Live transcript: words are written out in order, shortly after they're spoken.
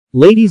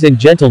Ladies and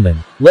gentlemen,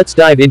 let's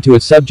dive into a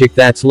subject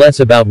that's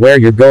less about where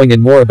you're going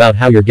and more about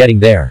how you're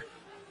getting there.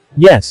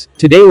 Yes,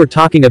 today we're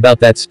talking about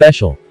that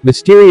special,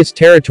 mysterious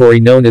territory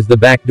known as the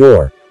back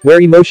door,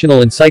 where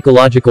emotional and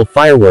psychological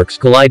fireworks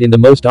collide in the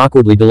most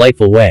awkwardly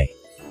delightful way.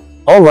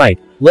 Alright,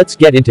 let's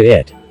get into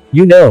it.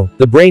 You know,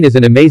 the brain is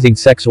an amazing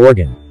sex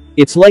organ.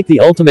 It's like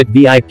the ultimate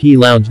VIP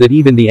lounge that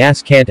even the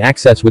ass can't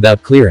access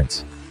without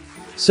clearance.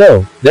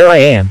 So, there I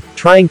am,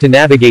 trying to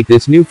navigate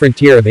this new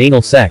frontier of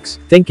anal sex,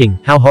 thinking,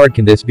 how hard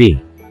can this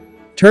be?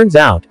 Turns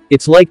out,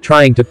 it's like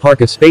trying to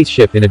park a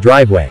spaceship in a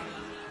driveway.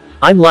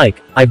 I'm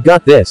like, I've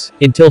got this,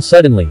 until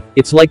suddenly,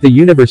 it's like the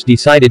universe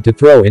decided to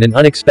throw in an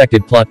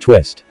unexpected plot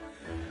twist.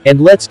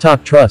 And let's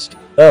talk trust.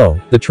 Oh,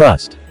 the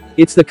trust.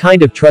 It's the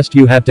kind of trust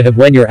you have to have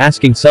when you're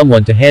asking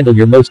someone to handle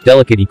your most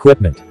delicate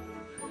equipment.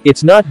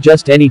 It's not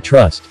just any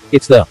trust,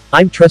 it's the,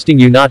 I'm trusting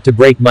you not to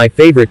break my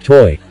favorite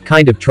toy,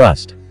 kind of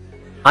trust.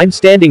 I'm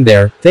standing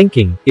there,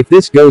 thinking, if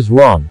this goes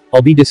wrong,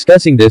 I'll be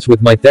discussing this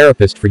with my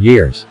therapist for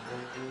years.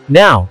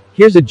 Now,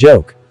 here's a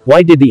joke.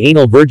 Why did the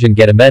anal virgin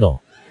get a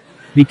medal?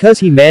 Because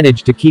he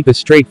managed to keep a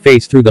straight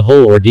face through the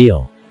whole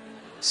ordeal.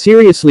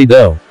 Seriously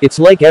though, it's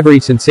like every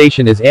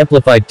sensation is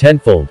amplified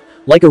tenfold,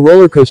 like a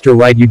roller coaster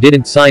ride you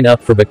didn't sign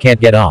up for but can't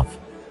get off.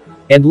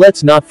 And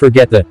let's not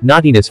forget the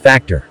naughtiness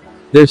factor.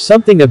 There's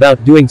something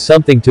about doing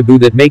something taboo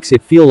that makes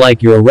it feel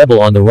like you're a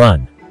rebel on the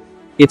run.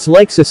 It's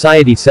like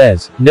society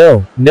says,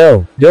 no,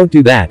 don't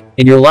do that,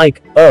 and you're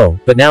like, oh,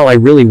 but now I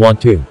really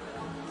want to.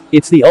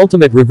 It's the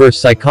ultimate reverse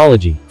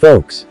psychology,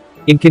 folks.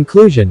 In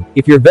conclusion,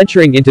 if you're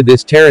venturing into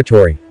this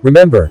territory,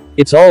 remember,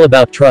 it's all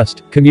about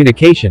trust,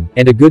 communication,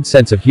 and a good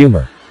sense of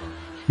humor.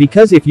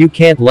 Because if you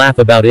can't laugh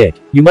about it,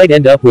 you might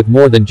end up with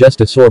more than just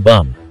a sore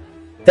bum.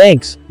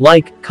 Thanks,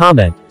 like,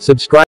 comment, subscribe.